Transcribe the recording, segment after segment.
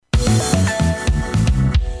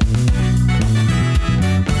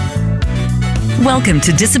Welcome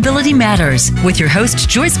to Disability Matters with your host,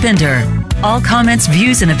 Joyce Bender. All comments,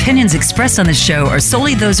 views, and opinions expressed on the show are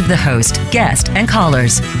solely those of the host, guest, and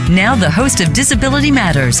callers. Now, the host of Disability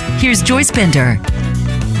Matters, here's Joyce Bender.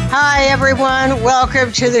 Hi, everyone.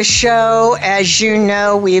 Welcome to the show. As you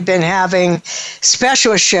know, we've been having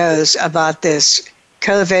special shows about this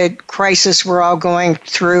COVID crisis we're all going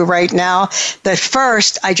through right now. But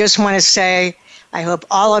first, I just want to say, I hope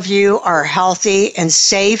all of you are healthy and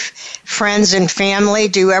safe. Friends and family,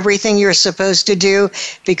 do everything you're supposed to do,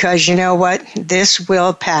 because you know what? This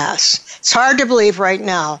will pass. It's hard to believe right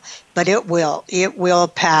now, but it will. It will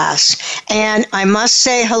pass. And I must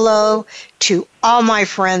say hello to all my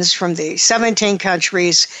friends from the 17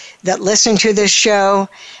 countries that listen to this show.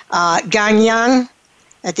 Ganyang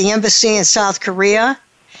at the embassy in South Korea.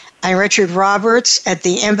 I'm Richard Roberts at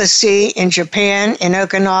the embassy in Japan, in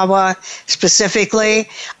Okinawa specifically.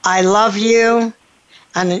 I love you.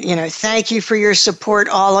 And, thank you for your support,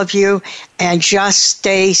 all of you, and just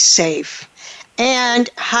stay safe. And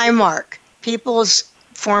hi, Mark,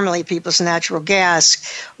 formerly People's Natural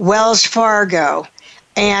Gas, Wells Fargo,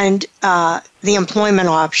 and the employment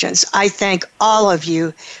options. I thank all of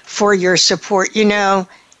you for your support.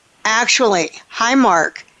 Actually, hi,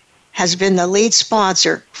 Mark has been the lead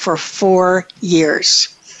sponsor for 4 years.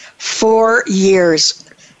 4 years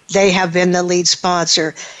they have been the lead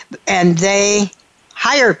sponsor, and they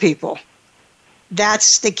hire people.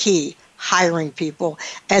 That's the key, hiring people,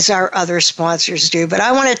 as our other sponsors do. But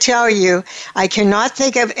I want to tell you, I cannot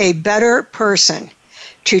think of a better person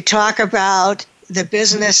to talk about the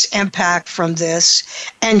business impact from this.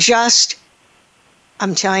 And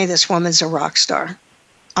I'm telling you, this woman's a rock star.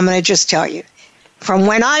 I'm going to just tell you. From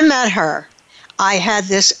when I met her, I had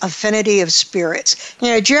this affinity of spirits. Do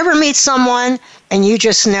you ever meet someone and you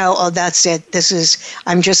just know, oh, that's it.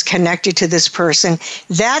 I'm just connected to this person.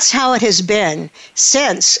 That's how it has been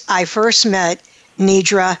since I first met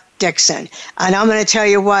Nedra Dickson. And I'm going to tell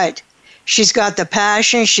you what, she's got the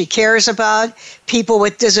passion. She cares about people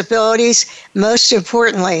with disabilities. Most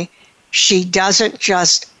importantly, she doesn't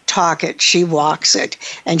just talk it, she walks it.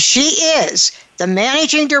 And she is the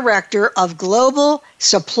Managing Director of Global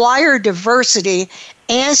Supplier Diversity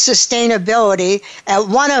and Sustainability at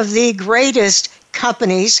one of the greatest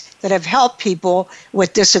companies that have helped people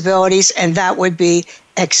with disabilities, and that would be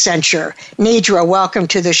Accenture. Nedra, welcome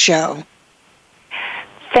to the show.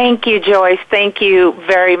 Thank you, Joyce. Thank you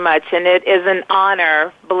very much. And it is an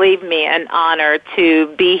honor, believe me, an honor to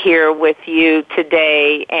be here with you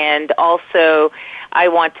today. And also, I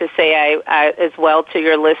want to say as well to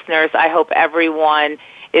your listeners, I hope everyone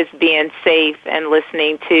is being safe and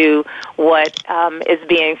listening to what is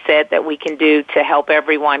being said that we can do to help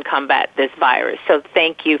everyone combat this virus. So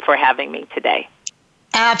thank you for having me today.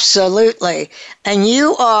 Absolutely. And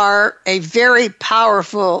you are a very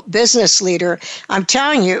powerful business leader. I'm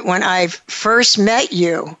telling you, when I first met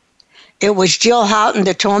you, it was Jill Houghton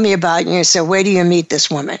that told me about you and said, wait till you meet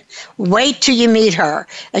this woman. Wait till you meet her.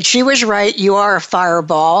 And she was right. You are a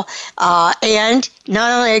fireball, and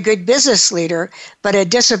not only a good business leader, but a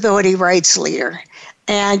disability rights leader.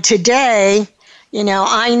 And today,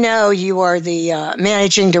 I know you are the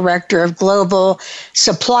Managing Director of Global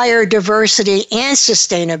Supplier Diversity and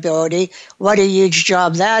Sustainability. What a huge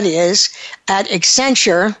job that is at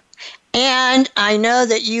Accenture. And I know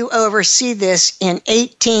that you oversee this in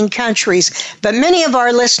 18 countries, but many of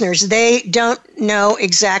our listeners, they don't know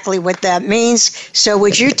exactly what that means. So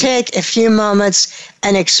would you take a few moments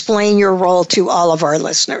and explain your role to all of our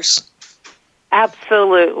listeners?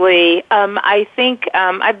 Absolutely. I think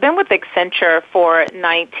I've been with Accenture for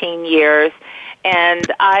 19 years,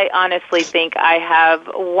 and I honestly think I have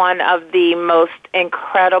one of the most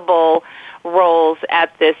incredible roles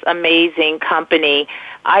at this amazing company.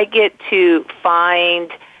 I get to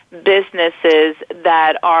find businesses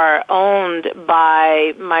that are owned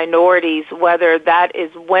by minorities, whether that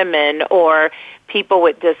is women or people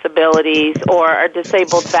with disabilities or are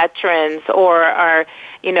disabled veterans or are,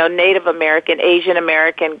 Native American, Asian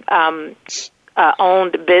American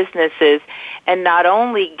owned businesses, and not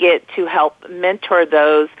only get to help mentor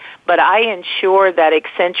those, but I ensure that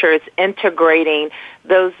Accenture is integrating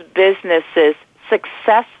those businesses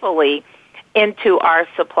successfully into our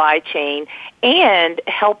supply chain and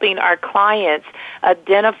helping our clients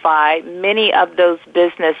identify many of those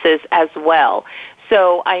businesses as well.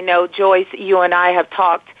 So I know, Joyce, you and I have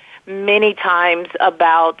talked many times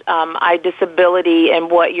about iDisability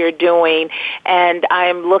and what you're doing, and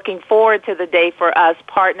I'm looking forward to the day for us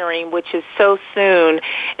partnering, which is so soon,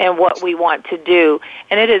 and what we want to do.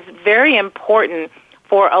 And it is very important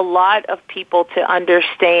for a lot of people to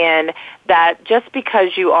understand that just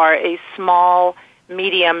because you are a small,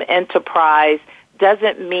 medium enterprise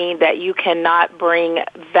doesn't mean that you cannot bring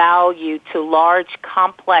value to large,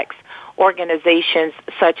 complex organizations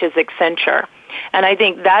such as Accenture. And I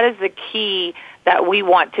think that is the key that we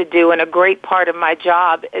want to do, and a great part of my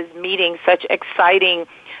job is meeting such exciting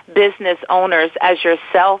business owners as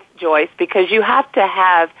yourself, Joyce, because you have to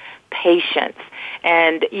have patience.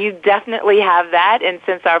 And you definitely have that, and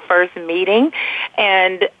since our first meeting,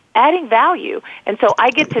 and adding value. And so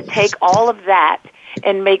I get to take all of that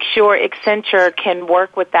and make sure Accenture can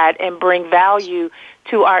work with that and bring value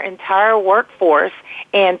to our entire workforce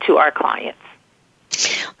and to our clients.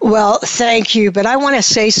 Well, thank you. But I want to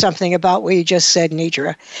say something about what you just said,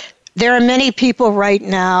 Nedra. There are many people right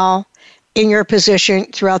now in your position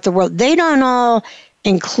throughout the world. They don't all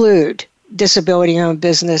include disability-owned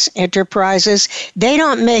business enterprises. They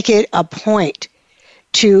don't make it a point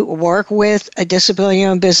to work with a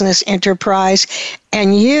disability-owned business enterprise.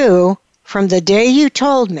 And you, from the day you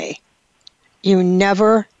told me, you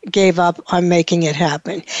never gave up on making it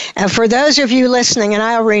happen. And for those of you listening, and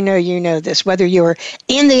I already know you know this, whether you're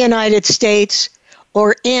in the United States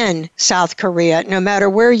or in South Korea, no matter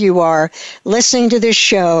where you are, listening to this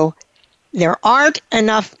show, there aren't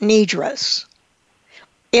enough Nedras.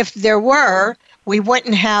 If there were, we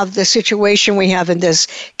wouldn't have the situation we have in this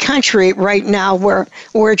country right now where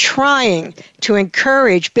we're trying to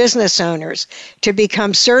encourage business owners to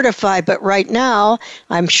become certified. But right now,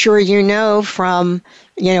 I'm sure you know from,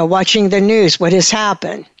 watching the news what has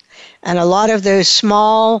happened. And a lot of those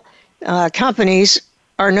small companies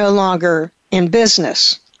are no longer in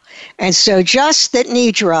business. And so just that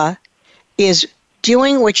Nedra is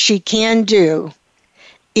doing what she can do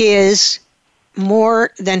is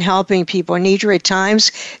more than helping people. Nedra, at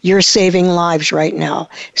times, you're saving lives right now.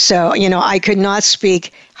 So, I could not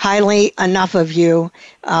speak highly enough of you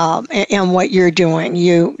and what you're doing.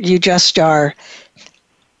 You just are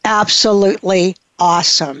absolutely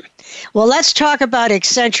awesome. Well, let's talk about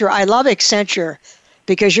Accenture. I love Accenture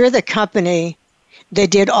because you're the company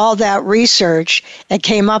that did all that research and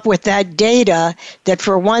came up with that data that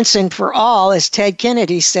for once and for all, as Ted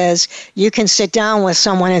Kennedy says, you can sit down with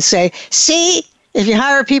someone and say, see, if you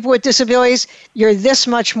hire people with disabilities, you're this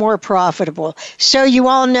much more profitable. So you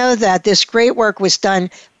all know that this great work was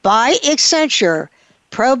done by Accenture,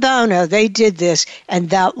 pro bono. They did this,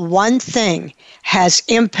 and that one thing has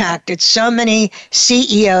impacted so many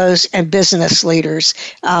CEOs and business leaders.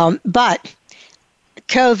 But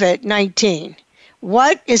COVID-19,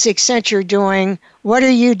 what is Accenture doing? What are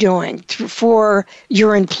you doing for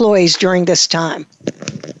your employees during this time?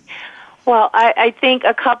 Well, I think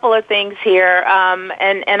a couple of things here,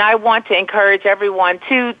 and I want to encourage everyone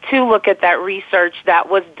to look at that research that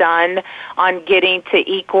was done on getting to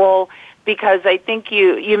equal, because I think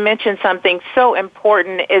you mentioned something so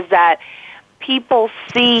important, is that people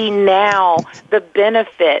see now the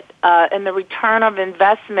benefit and the return of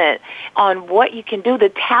investment on what you can do, the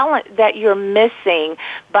talent that you're missing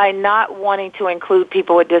by not wanting to include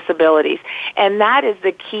people with disabilities. And that is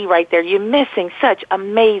the key right there. You're missing such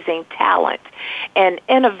amazing talent and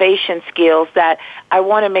innovation skills that I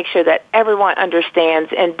want to make sure that everyone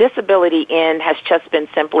understands. And Disability In has just been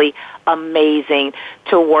simply amazing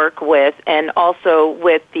to work with, and also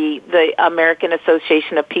with the American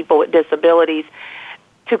Association of People with Disabilities.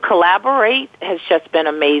 To collaborate has just been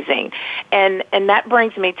amazing. And that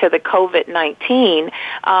brings me to the COVID-19,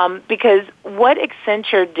 because what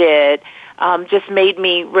Accenture did just made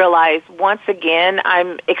me realize, once again,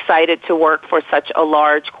 I'm excited to work for such a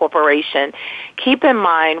large corporation. Keep in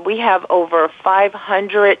mind, we have over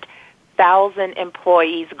 500,000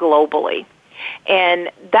 employees globally, and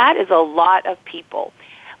that is a lot of people.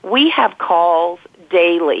 We have calls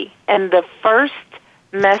daily, and the first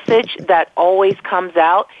message that always comes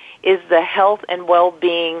out is the health and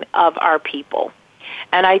well-being of our people.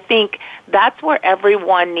 And I think that's where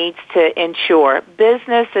everyone needs to ensure.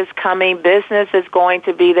 Business is coming, business is going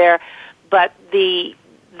to be there, but the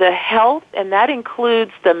health, and that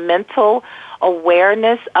includes the mental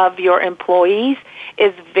awareness of your employees,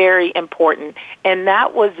 is very important. And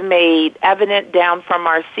that was made evident down from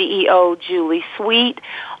our CEO, Julie Sweet,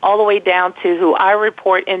 all the way down to who I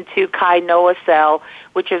report into, Kai Noasel,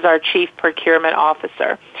 which is our Chief Procurement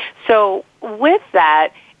Officer. So with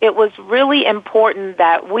that, it was really important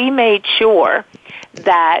that we made sure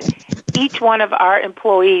that each one of our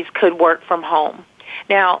employees could work from home.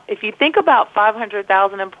 Now, if you think about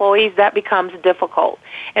 500,000 employees, that becomes difficult.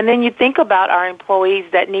 And then you think about our employees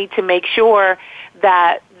that need to make sure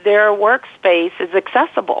that their workspace is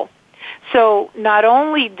accessible. So not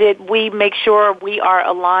only did we make sure we are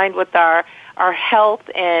aligned with our health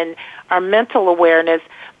and our mental awareness,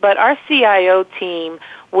 but our CIO team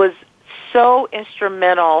was so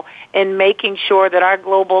instrumental in making sure that our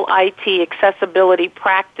global IT accessibility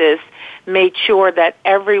practice made sure that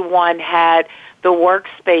everyone had the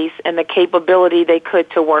workspace and the capability they could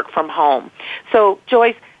to work from home. So,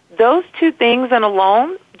 Joyce, those two things in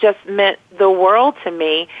alone just meant the world to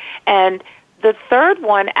me. And the third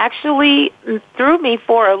one actually threw me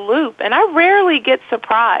for a loop, and I rarely get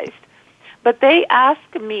surprised. But they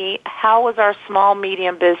asked me, how was our small,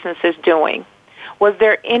 medium businesses doing? Was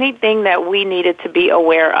there anything that we needed to be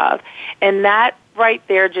aware of? And that right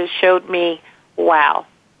there just showed me, wow,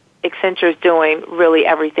 Accenture is doing really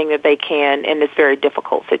everything that they can in this very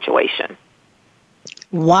difficult situation.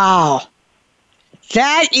 Wow.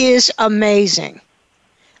 That is amazing.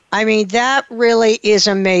 I mean, that really is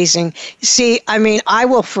amazing. See, I mean, I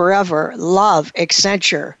will forever love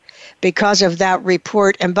Accenture because of that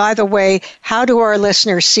report. And by the way, how do our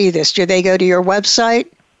listeners see this? Do they go to your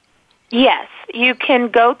website? Yes. You can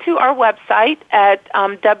go to our website at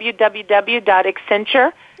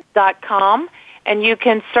www.accenture.com, and you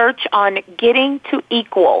can search on Getting to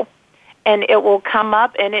Equal, and it will come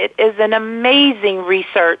up, and it is an amazing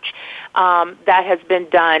research that has been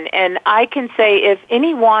done. And I can say if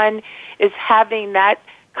anyone is having that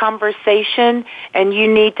conversation and you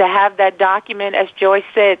need to have that document, as Joyce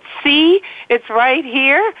said, see, it's right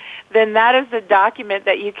here, then that is the document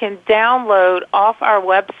that you can download off our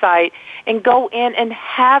website and go in and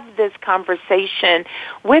have this conversation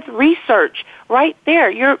with research right there.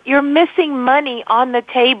 You're missing money on the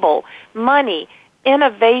table, money,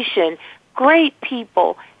 innovation, great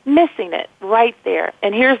people, missing it right there.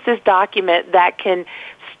 And here's this document that can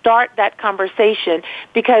start that conversation,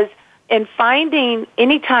 because in finding,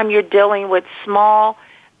 anytime you're dealing with small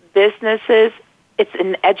businesses, it's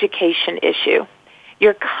an education issue.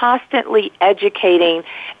 You're constantly educating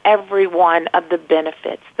everyone of the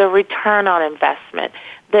benefits, the return on investment,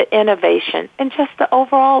 the innovation, and just the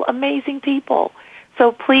overall amazing people.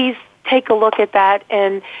 So please take a look at that.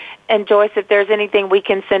 And Joyce, if there's anything we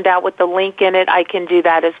can send out with the link in it, I can do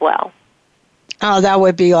that as well. Oh, that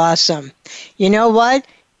would be awesome. You know what,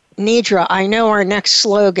 Nedra, I know our next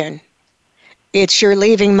slogan. It's you're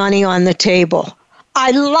leaving money on the table.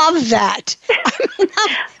 I love that.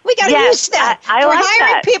 We got to use that I for like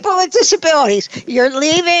hiring that. people with disabilities. You're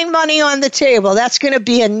leaving money on the table. That's going to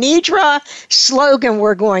be a Nedra slogan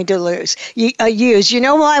we're going to use. You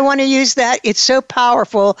know why I want to use that? It's so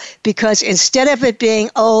powerful because instead of it being,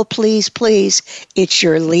 oh, please, please, it's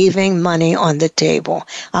you're leaving money on the table.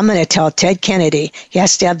 I'm going to tell Ted Kennedy he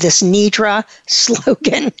has to have this Nedra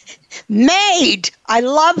slogan made. I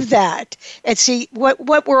love that. And see,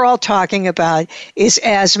 what we're all talking about is,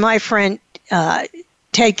 as my friend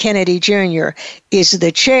Ted Kennedy Jr. is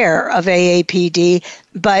the chair of AAPD,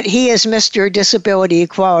 but he is Mr. Disability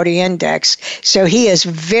Equality Index, so he is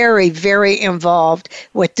very, very involved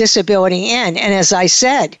with Disability In. And as I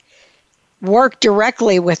said, work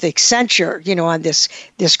directly with Accenture, on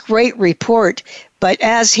this great report. But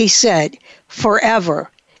as he said, forever,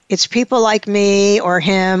 it's people like me or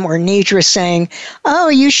him or Nedra saying, oh,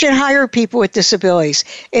 you should hire people with disabilities.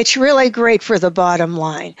 It's really great for the bottom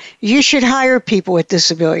line. You should hire people with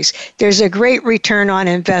disabilities. There's a great return on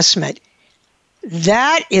investment.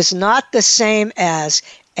 That is not the same as,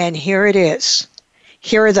 and here it is.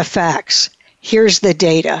 Here are the facts. Here's the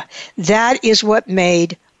data. That is what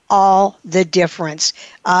made all the difference.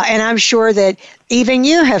 And I'm sure that even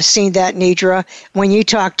you have seen that, Nedra, when you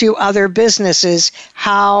talk to other businesses,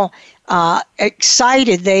 how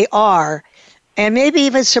excited they are and maybe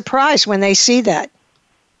even surprised when they see that.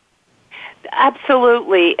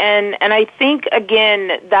 Absolutely. And I think,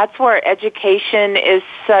 again, that's where education is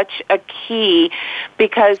such a key,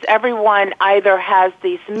 because everyone either has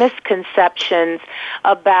these misconceptions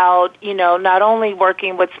about, not only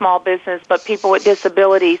working with small business, but people with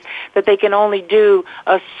disabilities, that they can only do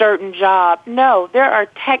a certain job. No, there are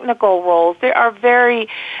technical roles. There are very,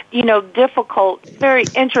 difficult, very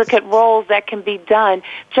intricate roles that can be done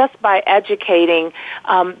just by educating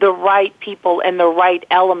the right people and the right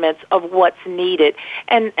elements of what's needed.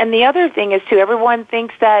 And the other thing is, too, everyone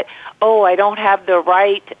thinks that, oh, I don't have the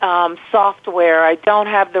right software, I don't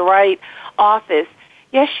have the right office.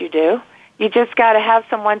 Yes, you do. You just got to have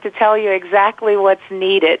someone to tell you exactly what's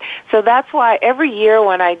needed. So that's why every year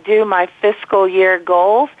when I do my fiscal year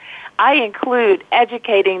goals, I include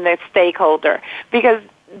educating the stakeholder, because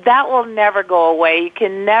that will never go away. You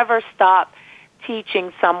can never stop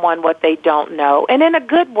teaching someone what they don't know, and in a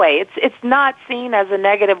good way. It's not seen as a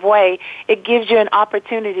negative way. It gives you an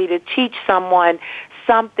opportunity to teach someone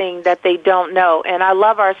something that they don't know. And I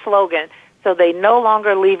love our slogan, so they no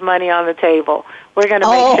longer leave money on the table. We're going to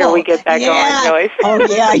make sure we get that going, Joyce. Oh,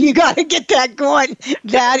 yeah, you got to get that going.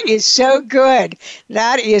 That is so good.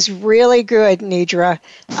 That is really good, Nedra.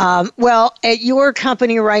 Well, at your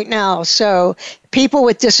company right now, so people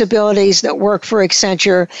with disabilities that work for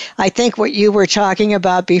Accenture, I think what you were talking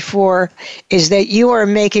about before is that you are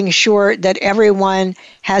making sure that everyone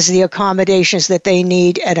has the accommodations that they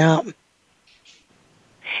need at home.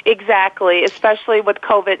 Exactly, especially with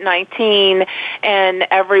COVID-19 and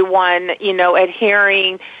everyone,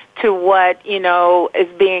 adhering to what, is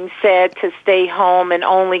being said to stay home and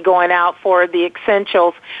only going out for the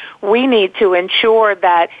essentials. We need to ensure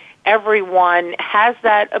that everyone has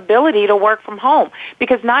that ability to work from home,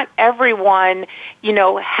 because not everyone,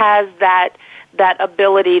 has that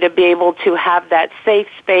ability to be able to have that safe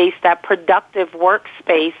space, that productive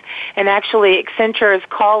workspace. And actually, Accenture is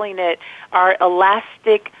calling it our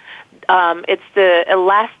elastic, it's the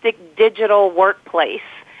elastic digital workplace.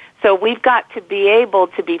 So we've got to be able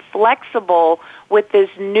to be flexible with this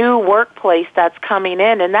new workplace that's coming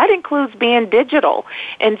in, and that includes being digital.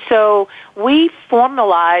 And so we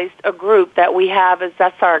formalized a group that we have,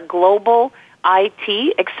 that's our global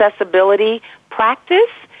IT accessibility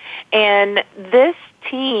practice. And this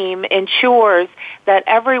team ensures that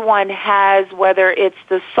everyone has, whether it's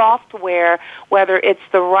the software, whether it's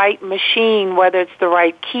the right machine, whether it's the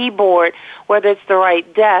right keyboard, whether it's the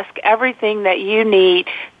right desk, everything that you need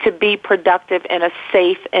to be productive in a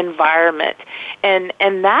safe environment. And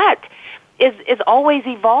that is always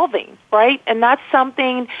evolving, right? And that's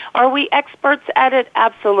something, are we experts at it?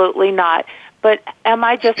 Absolutely not. But am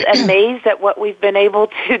I just amazed at what we've been able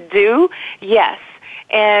to do? Yes.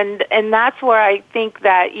 And that's where I think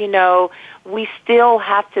that, we still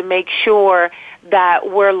have to make sure that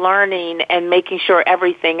we're learning and making sure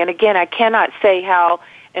everything. And again, I cannot say how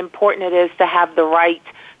important it is to have the right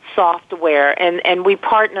software. And we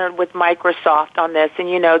partnered with Microsoft on this. And,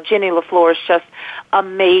 Jenny LaFleur is just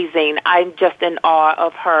amazing. I'm just in awe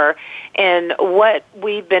of her. And what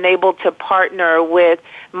we've been able to partner with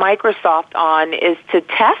Microsoft on is to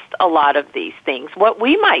test a lot of these things. What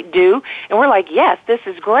we might do, and we're like, yes, this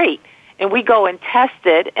is great. And we go and test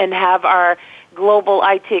it and have our global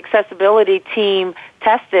IT accessibility team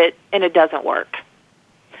test it, and it doesn't work.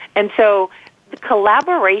 And so the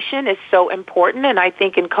collaboration is so important, and I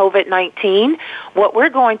think in COVID-19, what we're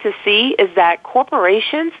going to see is that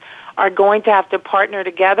corporations are going to have to partner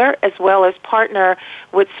together, as well as partner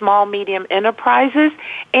with small, medium enterprises,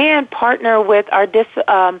 and partner with our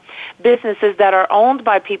businesses that are owned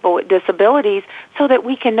by people with disabilities, so that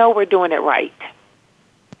we can know we're doing it right.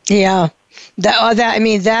 Yeah,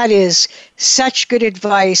 that is such good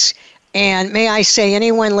advice. And may I say,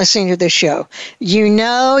 anyone listening to this show,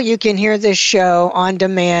 you can hear this show on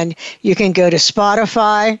demand. You can go to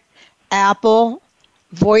Spotify, Apple,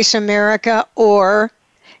 Voice America, or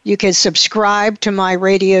you can subscribe to my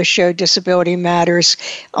radio show, Disability Matters,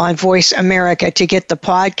 on Voice America to get the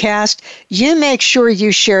podcast. You make sure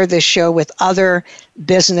you share this show with other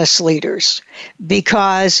business leaders,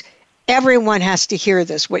 because everyone has to hear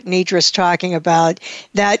this, what Nedra's talking about,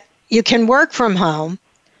 that you can work from home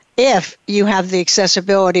if you have the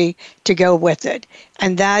accessibility to go with it.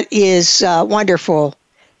 And that is wonderful,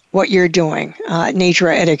 what you're doing,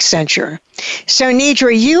 Nedra at Accenture. So,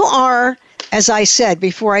 Nedra, you are, as I said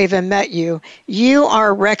before I even met you, you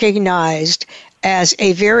are recognized as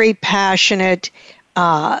a very passionate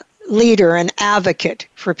leader and advocate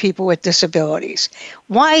for people with disabilities.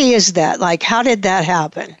 Why is that? How did that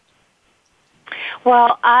happen?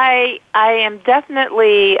 Well, I am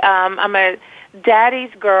definitely, I'm a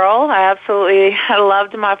daddy's girl. I absolutely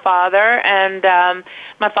loved my father, and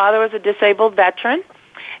my father was a disabled veteran,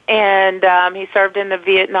 and he served in the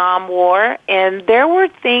Vietnam War, and there were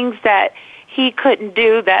things that he couldn't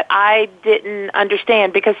do that I didn't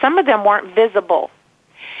understand, because some of them weren't visible.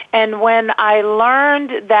 And when I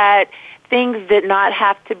learned that things did not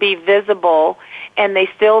have to be visible and they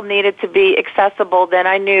still needed to be accessible, then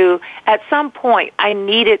I knew at some point I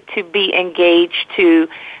needed to be engaged to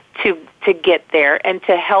get there and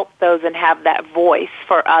to help those and have that voice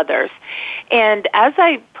for others. And as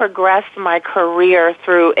I progressed my career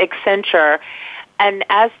through Accenture, and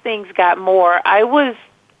as things got more, I was,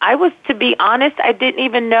 to be honest, I didn't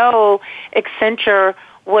even know Accenture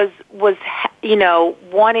was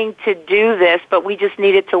wanting to do this, but we just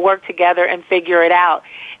needed to work together and figure it out.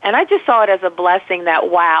 And I just saw it as a blessing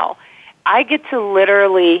that, wow, I get to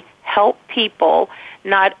literally help people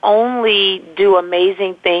not only do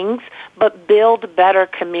amazing things, but build better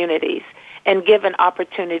communities and give an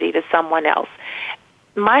opportunity to someone else.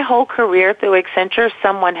 My whole career through Accenture,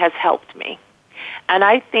 someone has helped me. And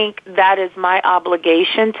I think that is my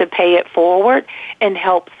obligation to pay it forward and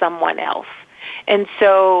help someone else. And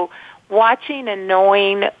so watching and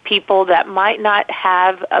knowing people that might not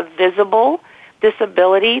have a visible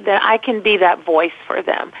disability, that I can be that voice for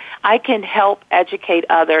them. I can help educate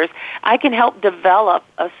others. I can help develop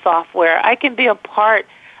a software. I can be a part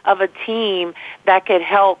of a team that could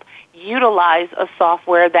help utilize a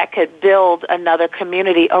software that could build another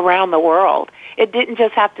community around the world. It didn't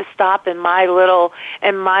just have to stop in my little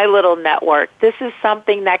network. This is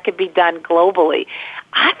something that could be done globally.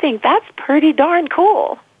 I think that's pretty darn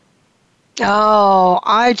cool. Oh,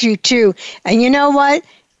 I do too. And you know what?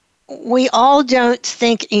 We all don't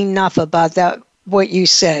think enough about that, what you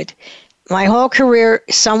said. My whole career,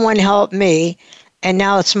 someone helped me, and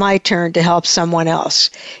now it's my turn to help someone else.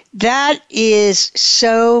 That is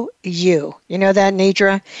so you. You know that,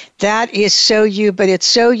 Nedra? That is so you, but it's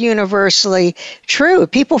so universally true.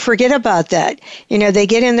 People forget about that. You know, they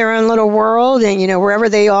get in their own little world and, you know, wherever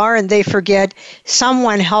they are, and they forget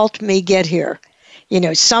someone helped me get here. You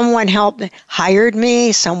know, someone hired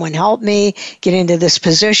me, someone helped me get into this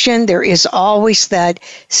position. There is always that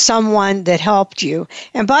someone that helped you.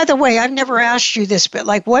 And by the way, I've never asked you this, but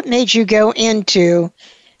like, what made you go into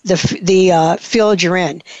the field you're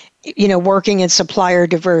in, you know, working in supplier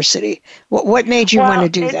diversity? What made you want to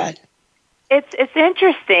do that? It's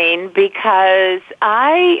interesting because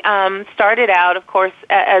I started out, of course,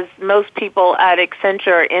 as most people at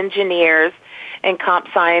Accenture, engineers in comp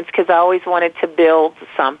science, because I always wanted to build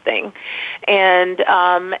something. And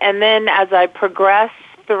then as I progressed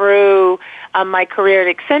through my career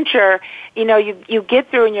at Accenture, you know, you get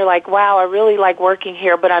through and you're like, wow, I really like working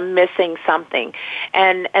here, but I'm missing something.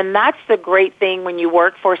 And that's the great thing when you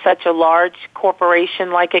work for such a large corporation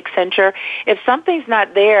like Accenture. If something's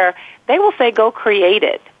not there, they will say, go create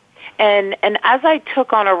it. And as I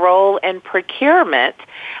took on a role in procurement,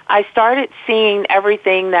 I started seeing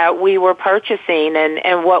everything that we were purchasing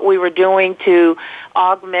and what we were doing to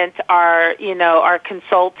augment our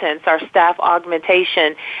consultants, our staff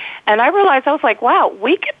augmentation. And I realized, I was like, wow,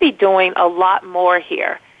 we could be doing a lot more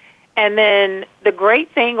here. And then the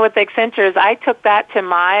great thing with Accenture is I took that to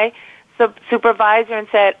my supervisor and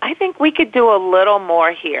said, I think we could do a little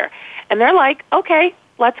more here. And they're like, okay,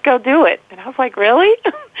 let's go do it. And I was like, really?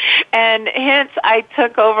 And hence I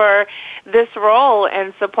took over this role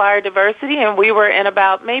in supplier diversity, and we were in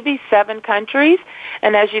about maybe 7 countries.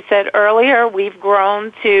 And as you said earlier, we've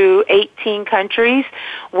grown to 18 countries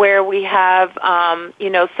where we have,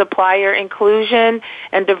 supplier inclusion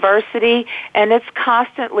and diversity, and it's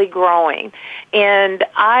constantly growing. And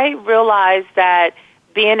I realized that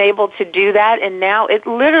being able to do that, and now it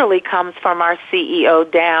literally comes from our CEO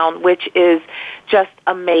down, which is just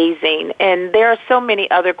amazing. And there are so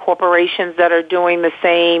many other corporations that are doing the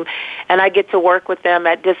same, and I get to work with them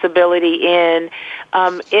at Disability In.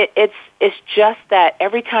 It's just that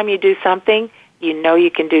every time you do something, you know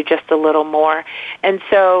you can do just a little more. And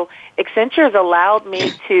so Accenture has allowed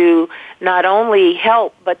me to not only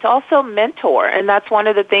help, but to also mentor. And that's one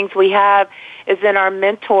of the things we have is in our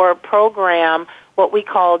mentor program, what we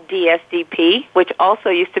call DSDP, which also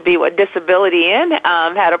used to be what Disability In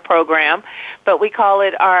had a program, but we call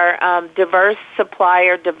it our Diverse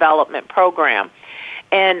Supplier Development Program.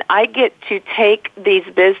 And I get to take these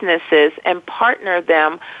businesses and partner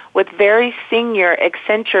them with very senior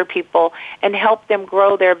Accenture people and help them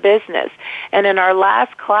grow their business. And in our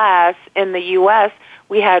last class in the U.S.,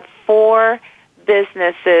 we had 4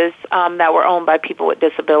 businesses that were owned by people with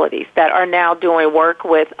disabilities that are now doing work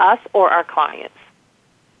with us or our clients.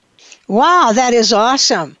 Wow, that is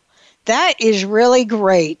awesome. That is really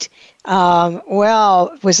great.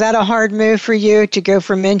 Well, was that a hard move for you to go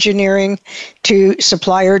from engineering to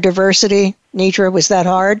supplier diversity? Nedra, was that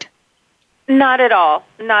hard? Not at all.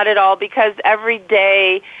 Not at all, because every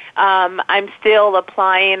day I'm still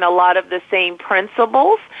applying a lot of the same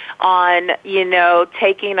principles on,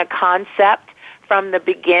 taking a concept from the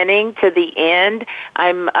beginning to the end.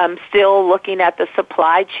 I'm still looking at the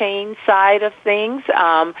supply chain side of things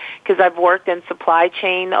because I've worked in supply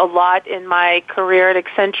chain a lot in my career at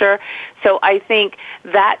Accenture. So I think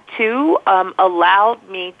that, too, allowed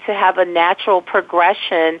me to have a natural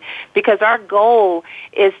progression because our goal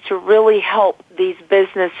is to really help these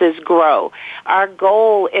businesses grow. Our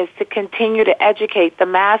goal is to continue to educate the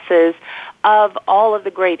masses of all of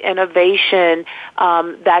the great innovation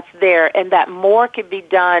that's there, and that more could be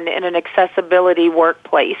done in an accessibility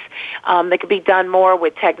workplace. That could be done more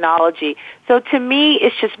with technology. So to me,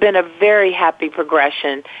 it's just been a very happy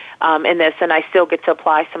progression in this, and I still get to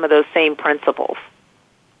apply some of those same principles.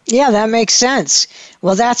 Yeah, that makes sense.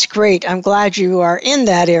 Well, that's great. I'm glad you are in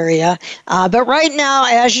that area. But right now,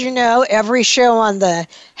 as you know, every show on the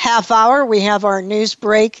half hour, we have our news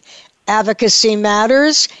break, Advocacy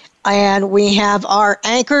Matters, and we have our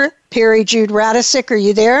anchor, Perry Jude Radisick. Are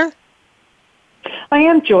you there? I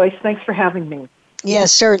am, Joyce. Thanks for having me.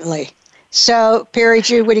 Yes, certainly. So, Perry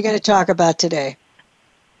Jude, what are you going to talk about today?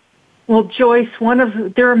 Well, Joyce,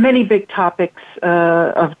 there are many big topics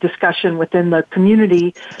of discussion within the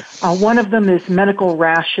community. One of them is medical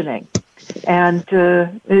rationing. And,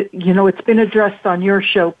 it's been addressed on your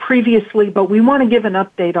show previously, but we want to give an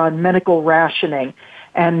update on medical rationing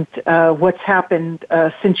and what's happened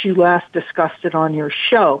since you last discussed it on your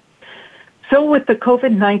show. So with the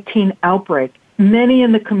COVID-19 outbreak, many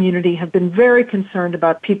in the community have been very concerned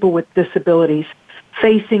about people with disabilities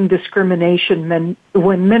facing discrimination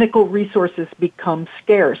when medical resources become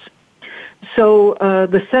scarce. So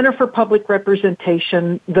the Center for Public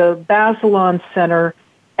Representation, the Bazelon Center,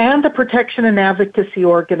 and the protection and advocacy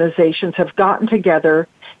organizations have gotten together,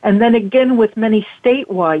 and then again with many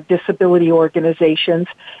statewide disability organizations,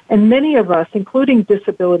 and many of us, including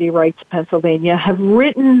Disability Rights Pennsylvania, have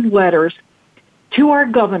written letters to our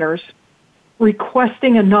governors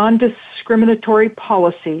requesting a non-discriminatory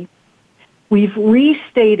policy. We've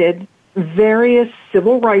restated various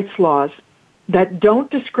civil rights laws that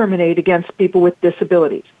don't discriminate against people with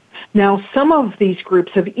disabilities. Now, some of these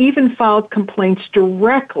groups have even filed complaints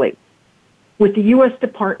directly with the U.S.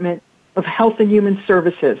 Department of Health and Human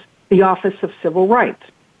Services, the Office of Civil Rights.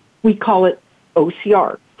 We call it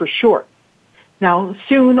OCR for short. Now,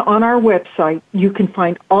 soon on our website, you can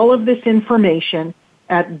find all of this information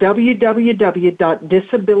at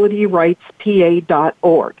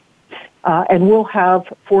www.disabilityrightspa.org. And we'll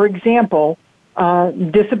have, for example,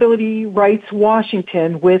 Disability Rights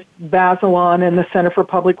Washington with Bazelon and the Center for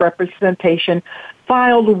Public Representation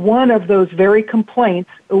filed one of those very complaints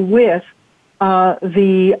with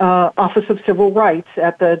the Office of Civil Rights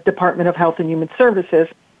at the Department of Health and Human Services.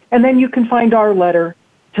 And then you can find our letter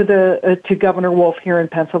to Governor Wolf here in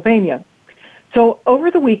Pennsylvania. So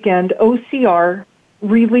over the weekend, OCR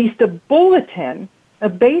released a bulletin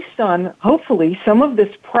based on, hopefully, some of this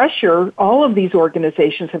pressure all of these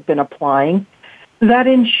organizations have been applying that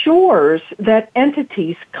ensures that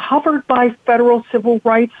entities covered by federal civil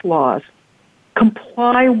rights laws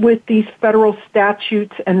comply with these federal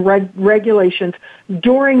statutes and regulations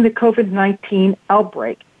during the COVID-19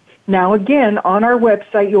 outbreak. Now, again, on our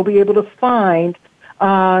website, you'll be able to find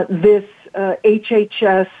this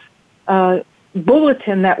HHS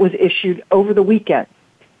bulletin that was issued over the weekend.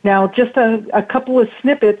 Now, just a couple of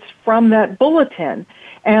snippets from that bulletin.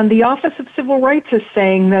 And the Office of Civil Rights is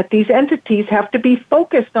saying that these entities have to be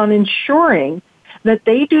focused on ensuring that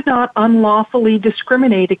they do not unlawfully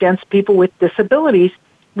discriminate against people with disabilities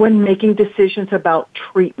when making decisions about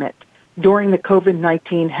treatment during the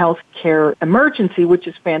COVID-19 healthcare emergency, which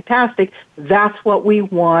is fantastic. That's what we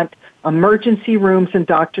want emergency rooms and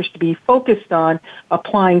doctors to be focused on,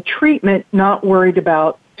 applying treatment, not worried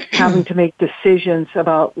about having to make decisions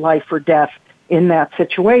about life or death in that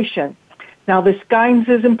situation. Now, this guidance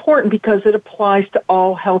is important because it applies to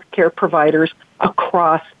all healthcare providers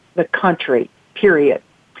across the country, period.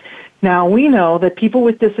 Now, we know that people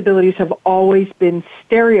with disabilities have always been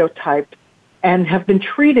stereotyped and have been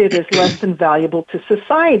treated as less than valuable to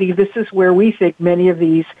society. This is where we think many of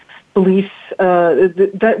these beliefs,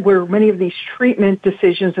 where many of these treatment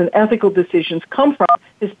decisions and ethical decisions come from,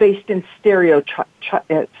 is based in stereotypes.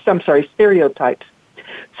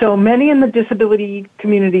 So many in the disability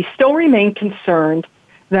community still remain concerned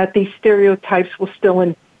that these stereotypes will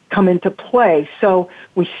still come into play. So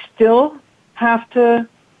we still have to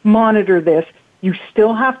monitor this. You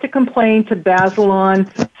still have to complain to Bazelon,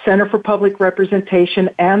 Center for Public Representation,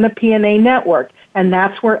 and the PNA Network, and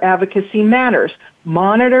that's where advocacy matters.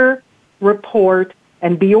 Monitor, report,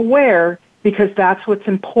 and be aware, because that's what's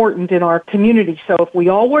important in our community. So if we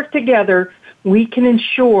all work together, we can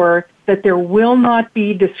ensure that there will not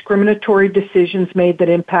be discriminatory decisions made that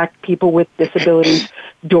impact people with disabilities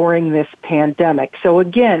during this pandemic. So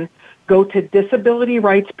again, go to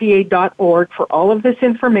disabilityrightspa.org for all of this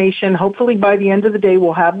information. Hopefully by the end of the day,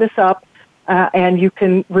 we'll have this up, and you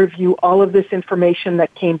can review all of this information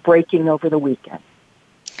that came breaking over the weekend.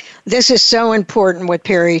 This is so important what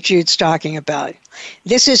Perry Jude's talking about.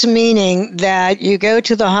 This is meaning that you go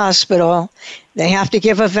to the hospital, they have to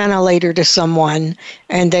give a ventilator to someone,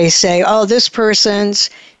 and they say, oh, this person's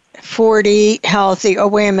 40, healthy. Oh,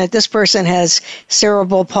 wait a minute, this person has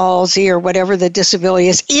cerebral palsy or whatever the disability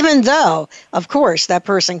is, even though, of course, that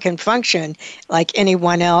person can function like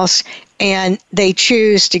anyone else, and they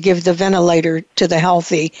choose to give the ventilator to the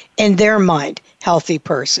healthy, in their mind, healthy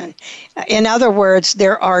person. In other words,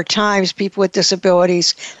 there are times people with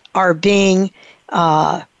disabilities are being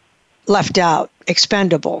left out,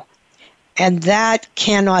 expendable. And that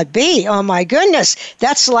cannot be. Oh, my goodness,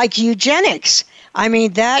 that's like eugenics. I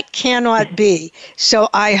mean, that cannot be. So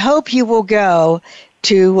I hope you will go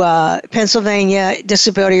to Pennsylvania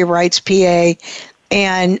Disability Rights PA,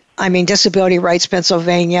 and Disability Rights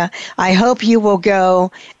Pennsylvania. I hope you will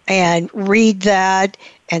go and read that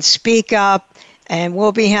and speak up. And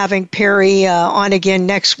we'll be having Perry on again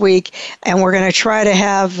next week, and we're going to try to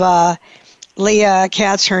have Leah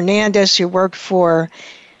Katz Hernandez, who worked for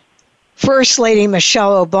First Lady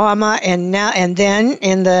Michelle Obama, and then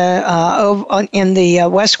in the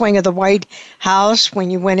West Wing of the White House,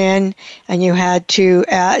 when you went in and you had to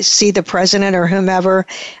see the president or whomever,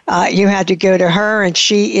 you had to go to her, and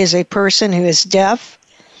she is a person who is deaf,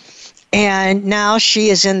 and now she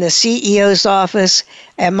is in the CEO's office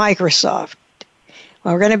at Microsoft.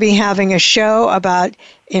 Well, we're going to be having a show about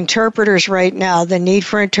interpreters right now, the need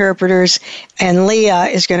for interpreters, and Leah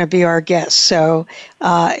is going to be our guest. So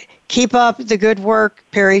keep up the good work,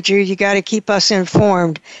 Perry Jude. You got to keep us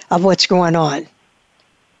informed of what's going on.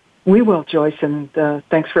 We will, Joyce, and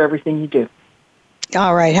thanks for everything you do.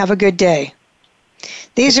 All right. Have a good day.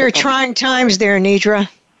 These are trying times there, Nedra.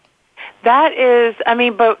 That is,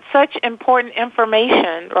 but such important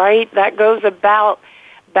information, right? That goes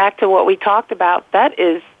back to what we talked about. That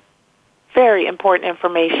is very important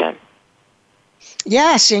information.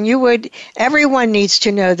 Yes, and everyone needs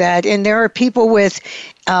to know that. And there are people with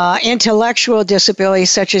intellectual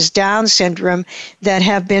disabilities, such as Down syndrome, that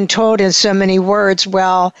have been told in so many words,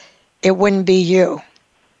 well, it wouldn't be you.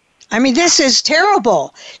 This is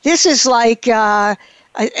terrible. This is like,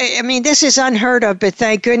 this is unheard of, but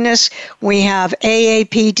thank goodness we have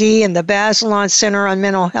AAPD and the Bazelon Center on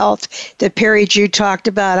Mental Health that Perry Jude talked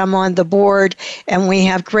about. I'm on the board, and we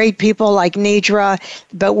have great people like Nedra,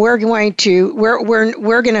 but we're going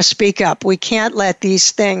to speak up. We can't let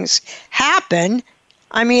these things happen.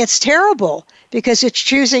 It's terrible because it's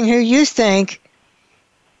choosing who you think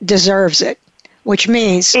deserves it, which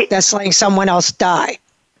means that's letting someone else die.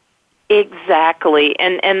 Exactly.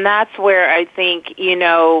 And that's where I think,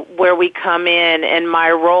 where we come in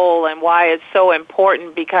my role and why it's so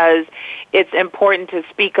important, because it's important to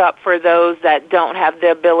speak up for those that don't have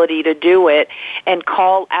the ability to do it and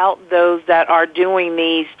call out those that are doing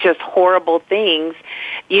these just horrible things,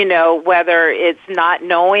 whether it's not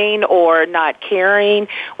knowing or not caring.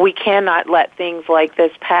 We cannot let things like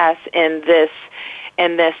this pass in this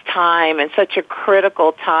time, and such a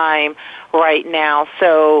critical time right now.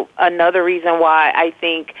 So another reason why I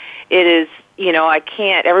think it is,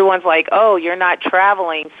 everyone's like, oh, you're not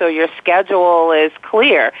traveling, so your schedule is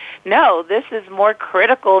clear. No, this is more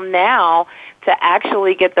critical now to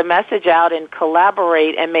actually get the message out and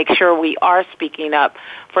collaborate and make sure we are speaking up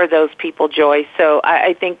for those people, Joyce. So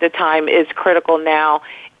I think the time is critical now.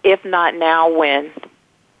 If not now, when?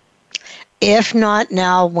 If not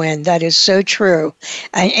now, when? That is so true.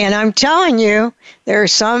 And I'm telling you, there are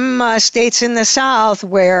some states in the South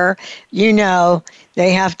where,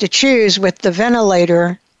 they have to choose with the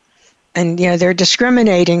ventilator, and, they're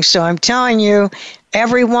discriminating. So I'm telling you,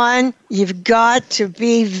 everyone, you've got to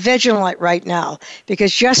be vigilant right now,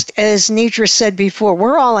 because just as Nedra said before,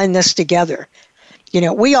 we're all in this together.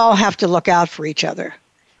 We all have to look out for each other.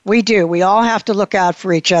 We do. We all have to look out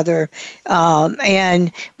for each other,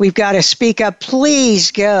 and we've got to speak up. Please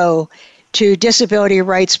go to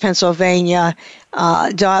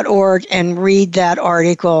disabilityrightspennsylvania.org and read that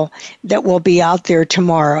article that will be out there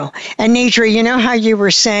tomorrow. And Nedra, how you were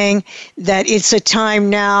saying that it's a time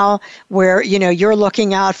now where, you're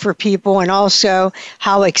looking out for people, and also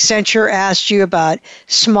how Accenture asked you about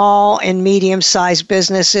small and medium-sized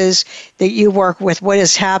businesses that you work with, what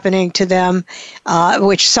is happening to them,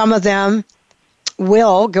 which some of them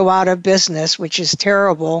will go out of business, which is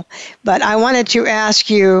terrible. But I wanted to ask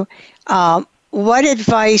you, what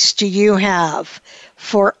advice do you have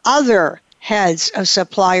for other heads of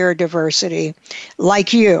supplier diversity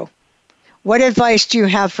like you? what advice do you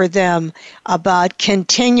have for them about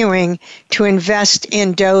continuing to invest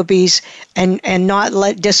in Dobies and not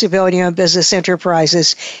let disability-owned business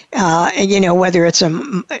enterprises, whether it's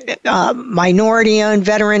a minority-owned,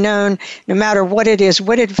 veteran-owned, no matter what it is,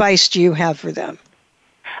 what advice do you have for them?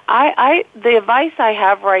 The advice I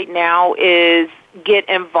have right now is get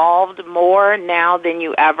involved more now than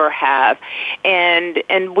you ever have.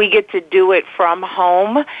 And we get to do it from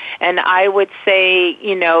home. And I would say,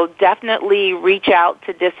 definitely reach out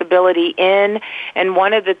to Disability In. And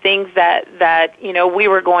one of the things that we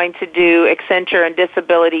were going to do, Accenture and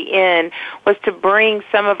Disability In, was to bring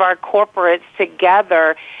some of our corporates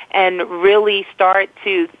together and really start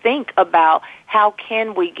to think about how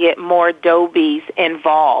can we get more Dobies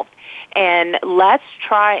involved. And let's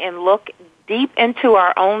try and look deep into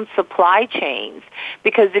our own supply chains,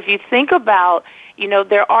 because if you think about,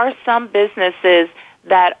 there are some businesses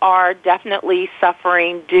that are definitely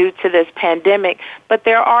suffering due to this pandemic, but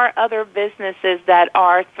there are other businesses that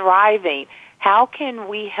are thriving. How can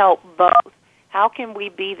we help both? How can we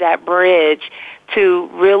be that bridge to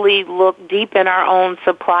really look deep in our own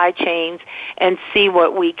supply chains and see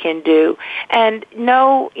what we can do? And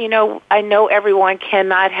no, I know everyone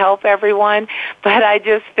cannot help everyone, but I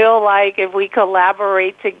just feel like if we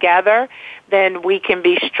collaborate together, then we can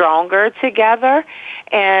be stronger together.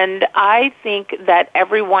 And I think that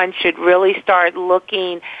everyone should really start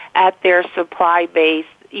looking at their supply base,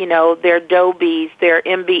 their Dobies, their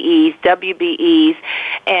MBEs, WBEs,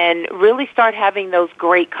 and really start having those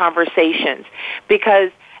great conversations.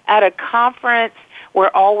 Because at a conference,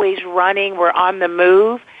 we're always running, we're on the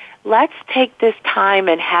move. Let's take this time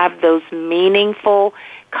and have those meaningful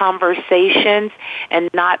conversations and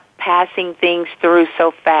not passing things through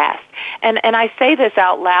so fast. And I say this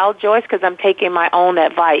out loud, Joyce, because I'm taking my own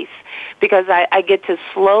advice, because I get to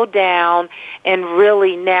slow down and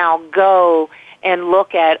really now go and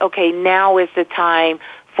look at, okay, now is the time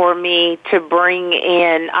for me to bring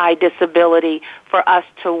in iDisability, for us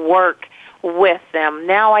to work with them.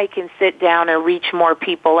 Now I can sit down and reach more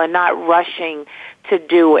people and not rushing to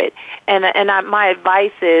do it. And my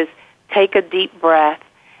advice is take a deep breath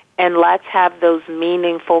and let's have those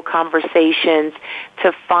meaningful conversations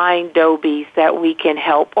to find Dobies that we can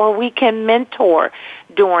help or we can mentor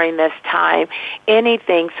during this time.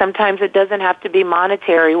 Anything. Sometimes it doesn't have to be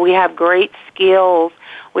monetary. We have great skills.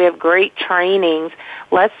 We have great trainings.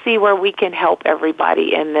 Let's see where we can help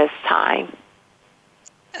everybody in this time.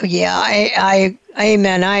 Yeah,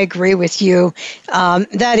 amen. I agree with you.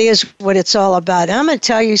 That is what it's all about. And I'm going to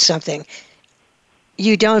tell you something.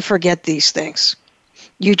 You don't forget these things.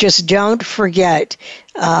 You just don't forget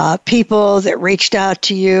people that reached out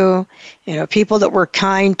to you, people that were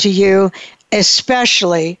kind to you,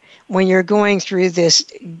 especially when you're going through this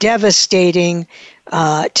devastating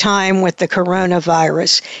time with the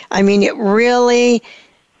coronavirus. I mean, it really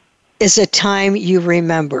is a time you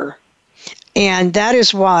remember. And that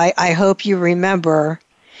is why I hope you remember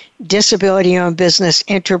disability-owned business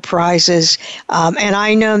enterprises. And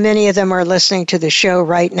I know many of them are listening to the show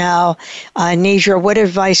right now. Nedra, what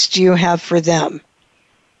advice do you have for them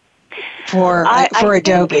for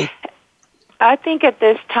Adobe? I think at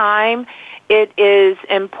this time it is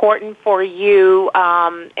important for you,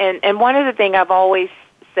 and one of the things I've always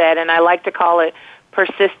said, and I like to call it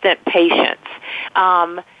persistent patience.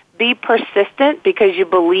 Be persistent because you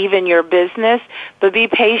believe in your business, but be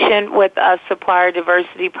patient with us supplier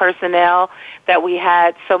diversity personnel that we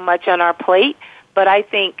had so much on our plate. But I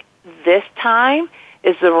think this time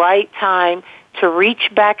is the right time to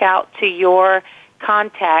reach back out to your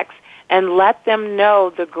contacts and let them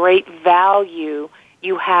know the great value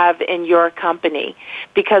you have in your company.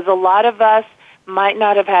 Because a lot of us might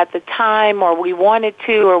not have had the time, or we wanted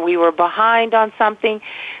to, or we were behind on something.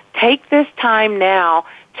 Take this time now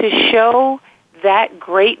to show that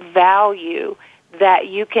great value that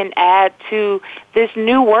you can add to this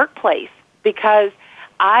new workplace. Because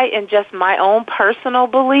in just my own personal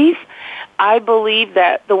belief, I believe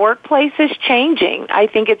that the workplace is changing. I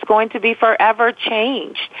think it's going to be forever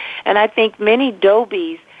changed. And I think many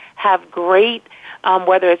Dobies have great,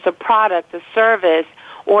 whether it's a product, a service,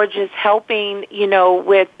 or just helping,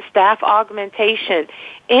 with staff augmentation,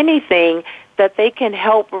 anything that they can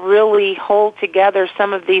help really hold together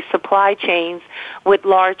some of these supply chains with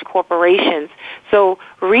large corporations. So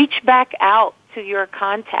reach back out to your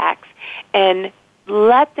contacts and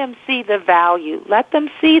let them see the value. Let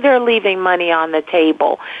them see they're leaving money on the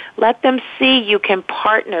table. Let them see you can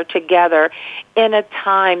partner together in a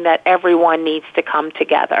time that everyone needs to come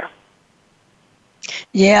together.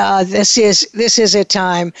 Yeah, this is a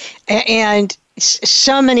time. And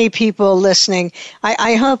So many people listening.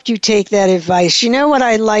 I hope you take that advice. You know what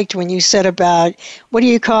I liked when you said about, what do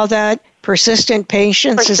you call that? Persistent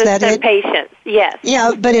patience? Is that it? Persistent patience, yes.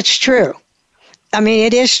 Yeah, but it's true. I mean,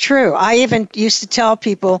 it is true. I even used to tell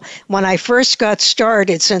people when I first got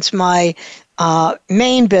started, since my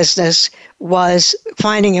main business was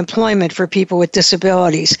finding employment for people with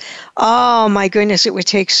disabilities. Oh my goodness, it would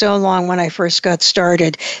take so long when I first got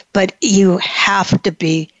started. But you have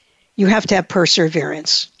to have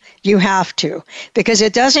perseverance. You have to, because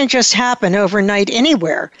it doesn't just happen overnight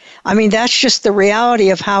anywhere. I mean, that's just the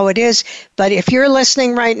reality of how it is. But if you're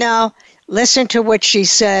listening right now, listen to what she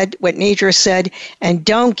said, what Nedra said, and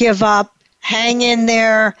don't give up. Hang in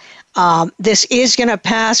there. This is going to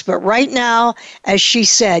pass, but right now, as she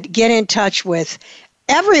said, get in touch with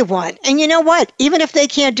everyone. And you know what? Even if they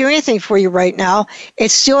can't do anything for you right now,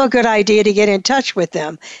 it's still a good idea to get in touch with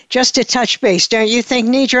them, just to touch base. Don't you think,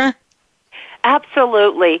 Nedra?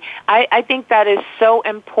 Absolutely. I think that is so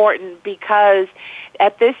important, because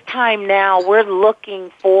at this time now, we're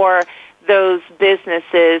looking for those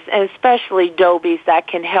businesses, and especially Dobies, that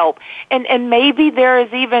can help. And maybe there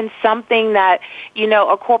is even something that,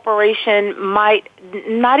 a corporation might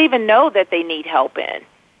not even know that they need help in.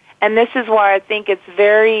 And this is why I think it's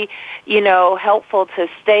very, helpful to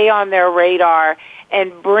stay on their radar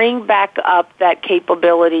and bring back up that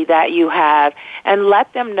capability that you have and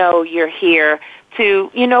let them know you're here to,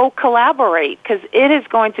 collaborate, because it is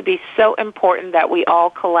going to be so important that we all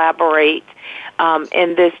collaborate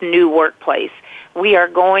in this new workplace. We are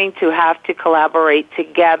going to have to collaborate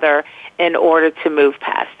together in order to move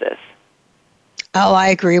past this. Oh, I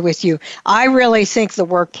agree with you. I really think the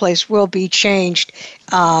workplace will be changed.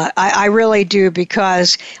 I really do,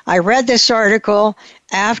 because I read this article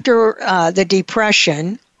after the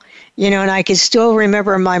Depression, and I can still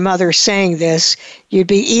remember my mother saying this. You'd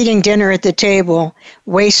be eating dinner at the table,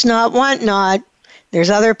 waste not, want not. There's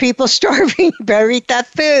other people starving. You better eat that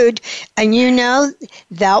food. And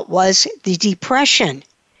that was the Depression.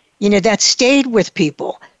 That stayed with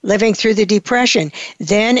people living through the Depression.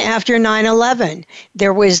 Then after 9/11,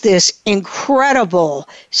 there was this incredible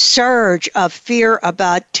surge of fear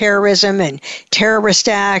about terrorism and terrorist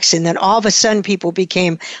acts. And then all of a sudden people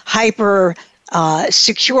became hyper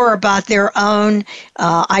secure about their own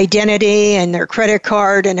identity and their credit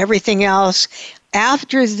card and everything else.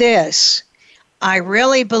 After this, I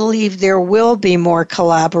really believe there will be more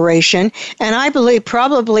collaboration, and I believe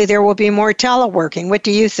probably there will be more teleworking. What do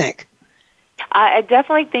you think? I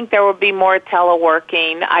definitely think there will be more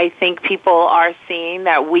teleworking. I think people are seeing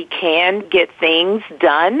that we can get things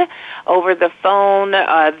done over the phone,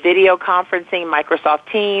 video conferencing, Microsoft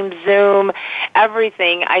Teams, Zoom,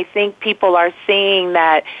 everything. I think people are seeing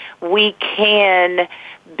that we can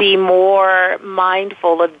be more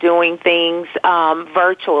mindful of doing things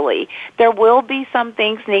virtually. There will be some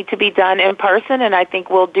things need to be done in person, and I think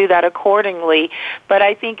we'll do that accordingly. But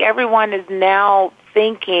I think everyone is now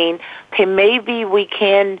thinking, okay, maybe we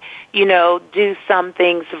can, do some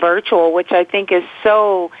things virtual, which I think is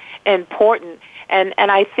so important. And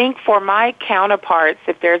I think for my counterparts,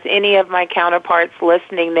 if there's any of my counterparts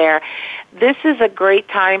listening there, this is a great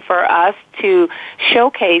time for us to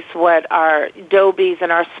showcase what our Dobies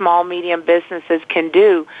and our small, medium businesses can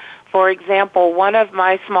do. For example, one of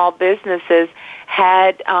my small businesses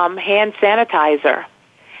had hand sanitizer.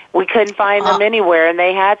 We couldn't find them anywhere, and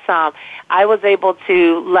they had some. I was able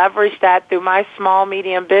to leverage that through my small,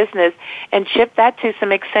 medium business and ship that to some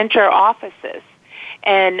Accenture offices.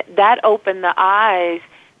 And that opened the eyes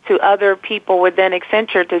to other people within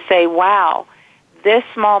Accenture to say, wow, this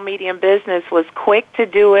small, medium business was quick to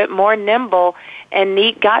do it, more nimble, and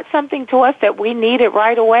got something to us that we needed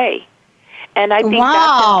right away. And I think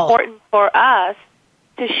that's important for us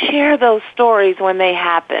to share those stories when they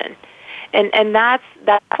happen. And that's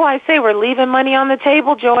why I say we're leaving money on the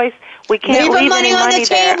table, Joyce. We can't leave any money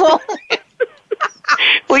there.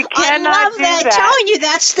 We cannot I love do that. that. Telling you,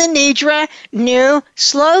 that's the Nedra new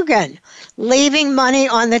slogan. Leaving money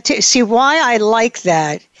on the table. See, why I like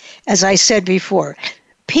that, as I said before,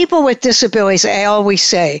 people with disabilities, I always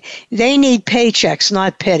say, they need paychecks,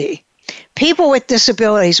 not pity. People with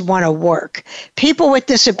disabilities want to work. People with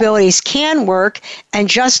disabilities can work, and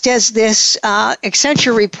just as this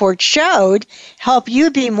Accenture report showed, help you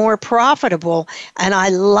be more profitable. And I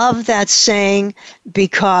love that saying,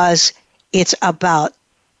 because it's about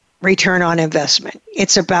return on investment.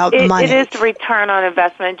 It's about money. It is return on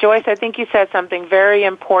investment. Joyce, I think you said something very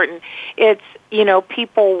important. It's,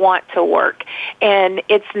 people want to work. And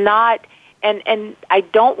it's not, and I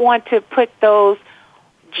don't want to put those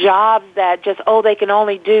jobs that just, they can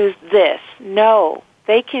only do this. No.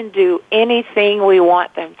 They can do anything we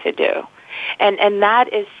want them to do. And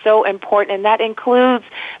that is so important, and that includes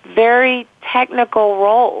very technical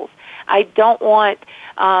roles. I don't want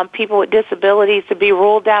people with disabilities to be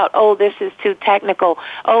ruled out. Oh, this is too technical.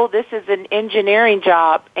 Oh, this is an engineering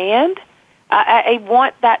job. And I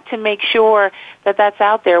want that to make sure that that's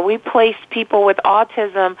out there. We place people with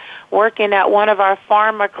autism working at one of our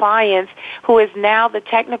pharma clients who is now the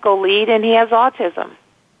technical lead, and he has autism.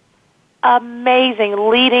 Amazing,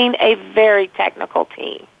 leading a very technical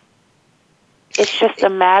team. It's just a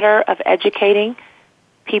matter of educating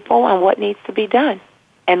people on what needs to be done.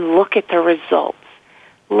 And look at the results.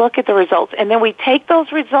 Look at the results. And then we take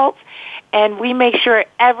those results and we make sure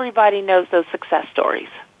everybody knows those success stories.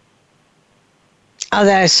 Oh,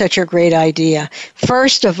 that is such a great idea.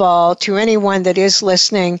 First of all, to anyone that is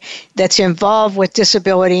listening that's involved with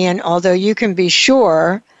disability, and although you can be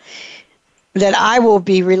sure that I will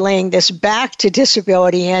be relaying this back to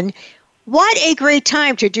disability, and what a great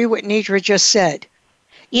time to do what Nedra just said.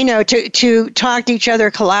 You know, to talk to each other,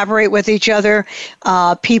 collaborate with each other,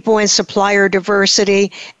 people in supplier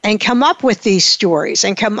diversity, and come up with these stories.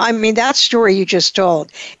 And that story you just told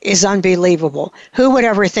is unbelievable. Who would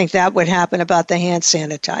ever think that would happen about the hand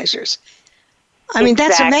sanitizers? I mean,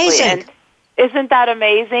 that's amazing. And isn't that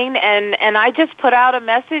amazing? And I just put out a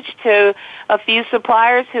message to a few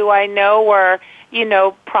suppliers who I know were,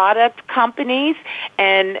 product companies.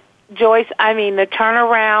 And Joyce, the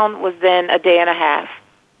turnaround was then a day and a half.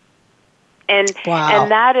 And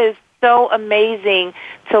that is so amazing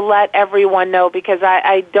to let everyone know, because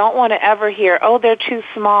I don't want to ever hear, oh, they're too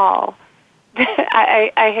small.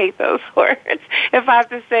 I hate those words. If I have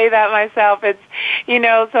to say that myself, it's,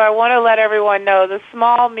 so I want to let everyone know the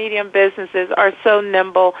small, medium businesses are so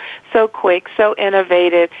nimble, so quick, so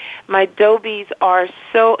innovative. My Dobies are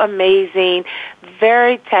so amazing,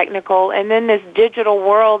 very technical, and then this digital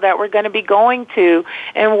world that we're going to be going to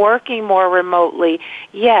and working more remotely.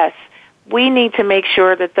 Yes, we need to make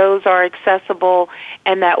sure that those are accessible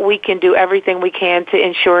and that we can do everything we can to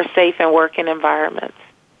ensure safe and working environments.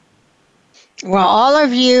 Well, all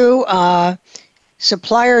of you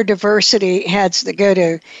supplier diversity heads that go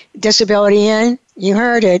to Disability In, you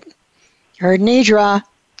heard it. Heard Nedra.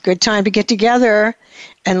 Good time to get together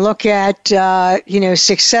and look at,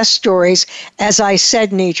 success stories. As I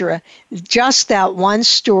said, Nedra, just that one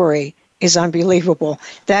story is unbelievable.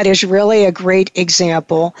 That is really a great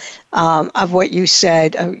example of what you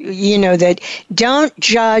said. That don't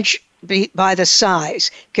judge by the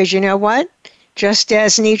size, because you know what? Just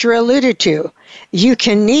as Nedra alluded to, you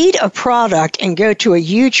can need a product and go to a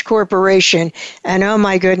huge corporation, and oh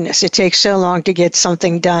my goodness, it takes so long to get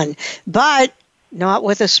something done. But not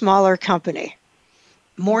with a smaller company.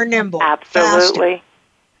 More nimble, absolutely, faster,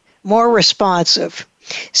 more responsive.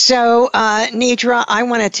 So, Nedra, I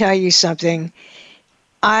want to tell you something.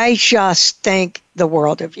 I just think the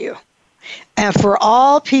world of you. And for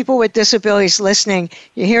all people with disabilities listening,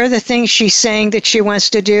 you hear the things she's saying that she wants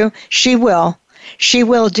to do? She will. She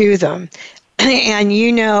will do them. And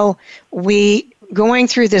we going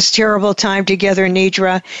through this terrible time together,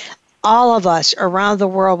 Nedra, all of us around the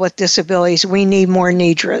world with disabilities, we need more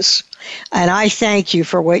Nedras. And I thank you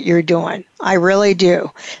for what you're doing. I really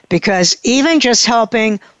do. Because even just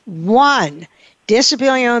helping one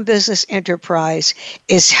disability-owned business enterprise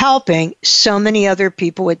is helping so many other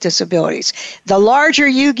people with disabilities. The larger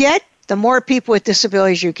you get, the more people with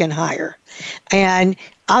disabilities you can hire. And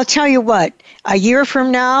I'll tell you what, a year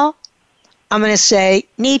from now, I'm going to say,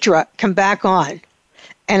 Nedra, come back on.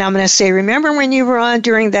 And I'm going to say, remember when you were on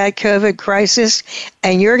during that COVID crisis?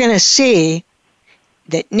 And you're going to see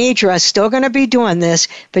that Nedra is still going to be doing this,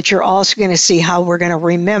 but you're also going to see how we're going to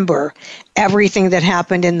remember everything that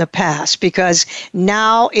happened in the past, because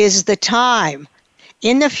now is the time.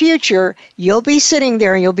 In the future, you'll be sitting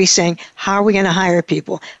there and you'll be saying, how are we going to hire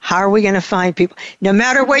people? How are we going to find people? No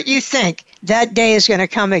matter what you think, that day is going to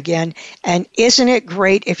come again. And isn't it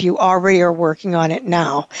great if you already are working on it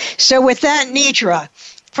now? So with that, Nedra,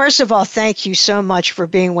 first of all, thank you so much for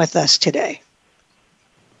being with us today.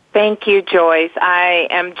 Thank you, Joyce. I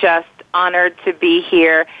am just honored to be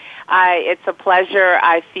here. It's a pleasure.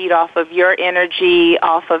 I feed off of your energy,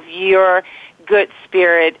 off of your good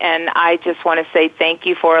spirit, and I just want to say thank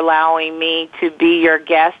you for allowing me to be your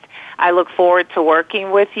guest. I look forward to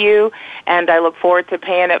working with you, and I look forward to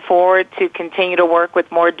paying it forward to continue to work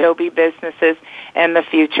with more Adobe businesses in the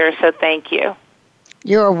future. So thank you.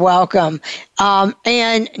 You're welcome. And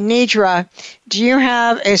Nedra, do you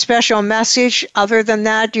have a special message other than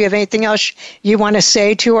that? Do you have anything else you want to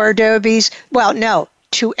say to our Adobies? Well, no,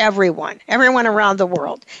 to everyone around the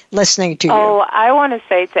world listening to you? Oh, I want to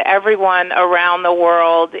say to everyone around the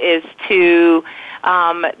world is to,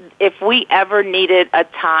 if we ever needed a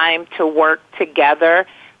time to work together,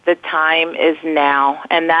 the time is now.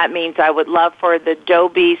 And that means I would love for the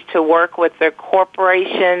Dobies to work with their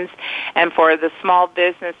corporations and for the small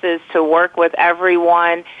businesses to work with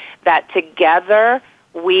everyone, that together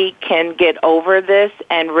we can get over this.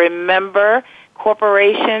 And remember,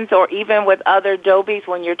 corporations, or even with other Dobies,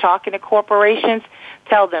 when you're talking to corporations,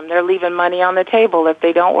 tell them they're leaving money on the table if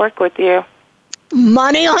they don't work with you.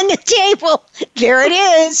 Money on the table. There it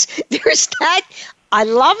is. There's that. I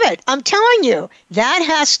love it. I'm telling you, that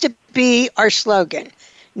has to be our slogan,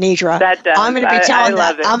 Nedra. That does. I'm going to be telling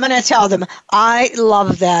them. I'm going to tell them. I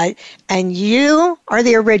love that. And you are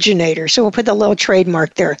the originator. So we'll put the little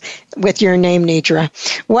trademark there with your name, Nedra.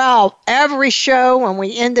 Well, every show, when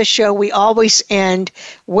we end the show, we always end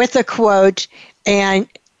with a quote. And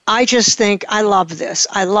I just think I love this.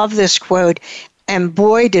 I love this quote. And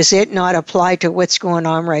boy, does it not apply to what's going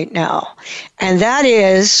on right now. And that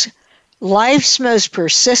is, life's most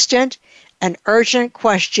persistent and urgent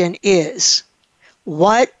question is,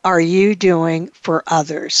 what are you doing for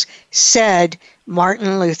others? Said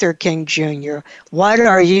Martin Luther King Jr. What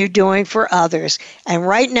are you doing for others? And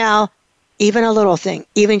right now, even a little thing,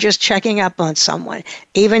 even just checking up on someone,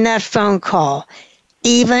 even that phone call,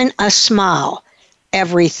 even a smile,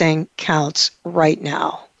 everything counts right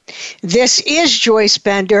now. This is Joyce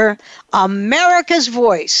Bender, America's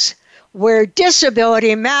Voice, where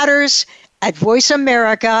disability matters, at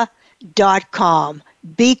voiceamerica.com.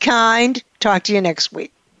 Be kind. Talk to you next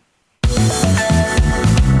week.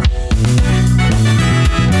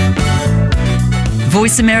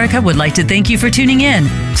 Voice America would like to thank you for tuning in.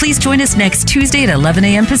 Please join us next Tuesday at 11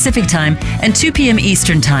 a.m. Pacific Time and 2 p.m.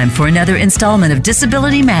 Eastern Time for another installment of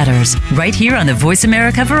Disability Matters, right here on the Voice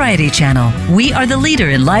America Variety Channel. We are the leader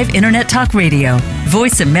in live Internet talk radio.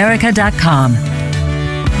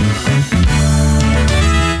 VoiceAmerica.com.